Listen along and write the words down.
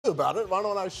about it. Why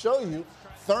don't I show you?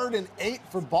 3rd and 8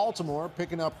 for Baltimore,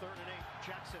 picking up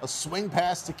a swing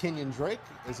pass to Kenyan Drake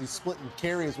as he's splitting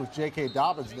carries with J.K.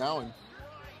 Dobbins now, and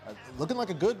looking like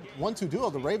a good 1-2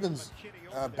 duo. The Ravens'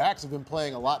 backs have been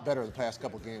playing a lot better the past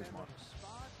couple games, Mark.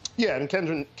 Yeah, and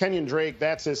Kenyan Drake,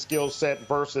 that's his skill set,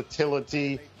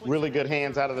 versatility, really good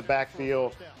hands out of the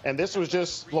backfield. And this was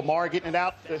just Lamar getting it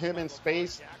out to him in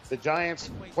space. The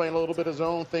Giants playing a little bit of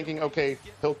zone, thinking, okay,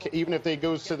 even if they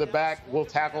goes to the back, we'll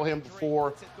tackle him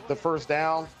before the first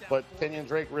down. But Kenyan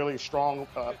Drake, really strong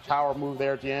power move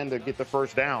there at the end to get the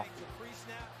first down.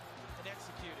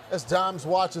 As Dom's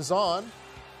watches on,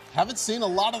 haven't seen a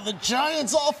lot of the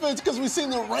Giants offense because we've seen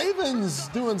the Ravens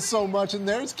doing so much. And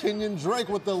there's Kenyan Drake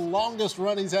with the longest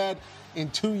run he's had in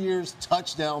 2 years,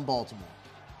 touchdown Baltimore.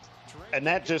 And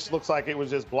that just looks like it was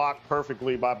just blocked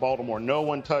perfectly by Baltimore. No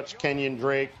one touched Kenyan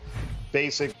Drake.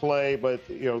 Basic play, but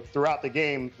throughout the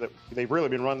game, they've really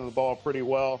been running the ball pretty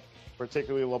well,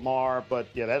 particularly Lamar. But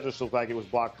yeah, that just looked like it was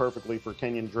blocked perfectly for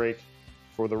Kenyan Drake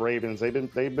for the Ravens. They've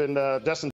been destined